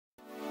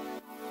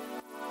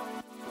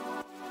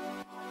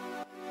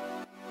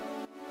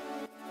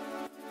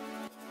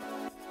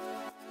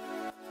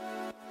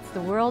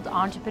the World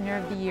Entrepreneur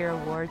of the Year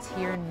Awards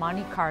here in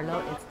Monte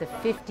Carlo. It's the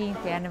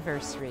 15th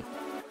anniversary.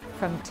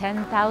 From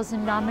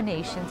 10,000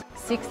 nominations,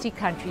 60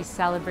 countries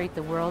celebrate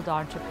the World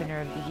Entrepreneur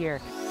of the Year.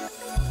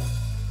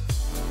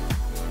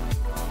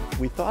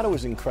 We thought it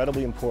was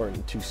incredibly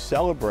important to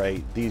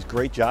celebrate these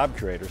great job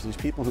creators, these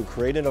people who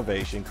create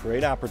innovation,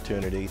 create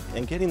opportunity,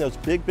 and getting those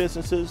big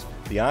businesses,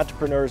 the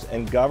entrepreneurs,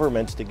 and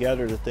governments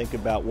together to think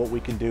about what we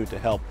can do to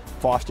help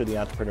foster the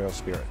entrepreneurial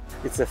spirit.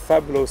 It's a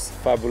fabulous,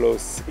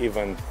 fabulous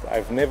event.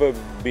 I've never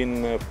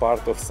been a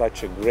part of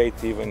such a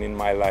great event in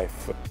my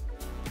life.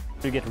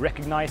 To get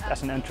recognized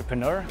as an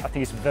entrepreneur, I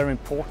think it's very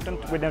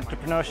important with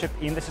entrepreneurship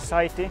in the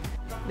society.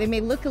 They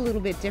may look a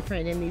little bit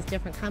different in these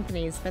different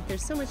companies, but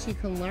there's so much you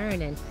can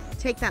learn and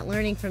take that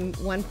learning from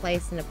one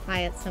place and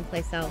apply it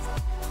someplace else.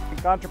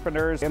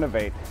 Entrepreneurs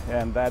innovate,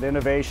 and that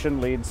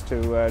innovation leads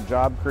to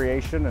job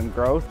creation and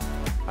growth.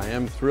 I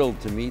am thrilled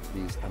to meet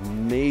these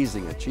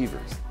amazing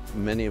achievers,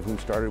 many of whom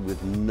started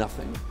with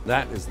nothing.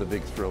 That is the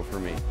big thrill for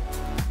me.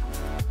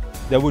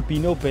 There would be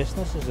no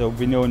businesses, there would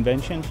be no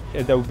inventions,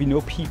 there would be no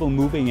people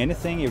moving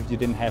anything if you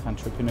didn't have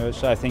entrepreneurs.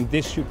 So I think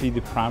this should be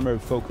the primary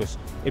focus.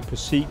 It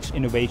precedes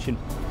innovation.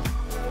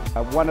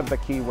 One of the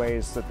key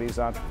ways that these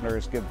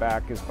entrepreneurs give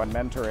back is by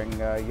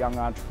mentoring young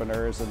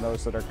entrepreneurs and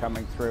those that are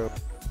coming through.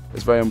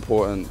 It's very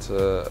important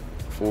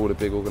for all the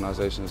big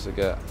organisations to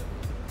get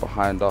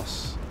behind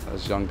us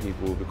as young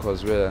people,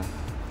 because we're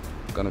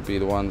going to be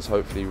the ones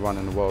hopefully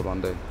running the world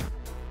one day.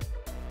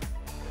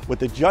 What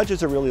the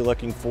judges are really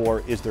looking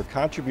for is their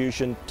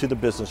contribution to the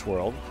business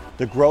world,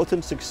 the growth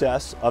and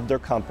success of their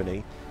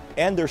company,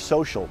 and their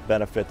social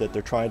benefit that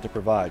they're trying to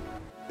provide.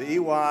 The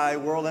EY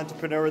World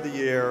Entrepreneur of the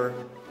Year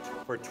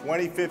for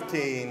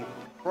 2015,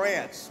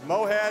 France,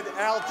 Mohed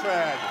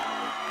Altrad.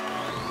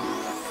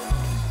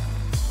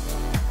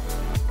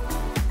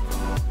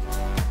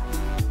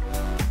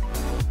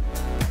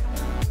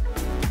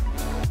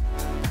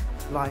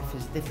 Life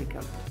is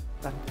difficult,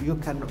 but you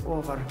can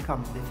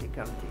overcome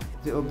difficulty.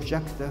 The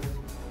objective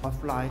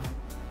of life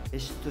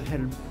is to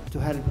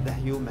help the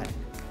human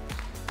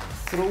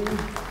through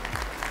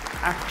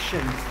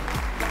action.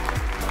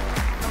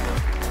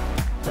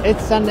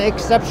 It's an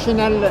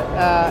exceptional,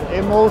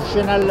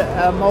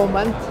 emotional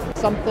moment,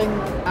 something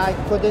I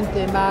couldn't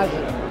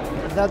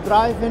imagine. The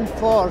driving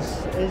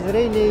force is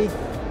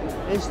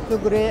to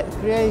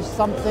create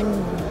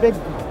something big,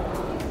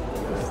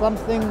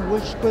 something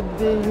which could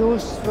be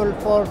useful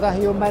for the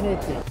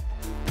humanity.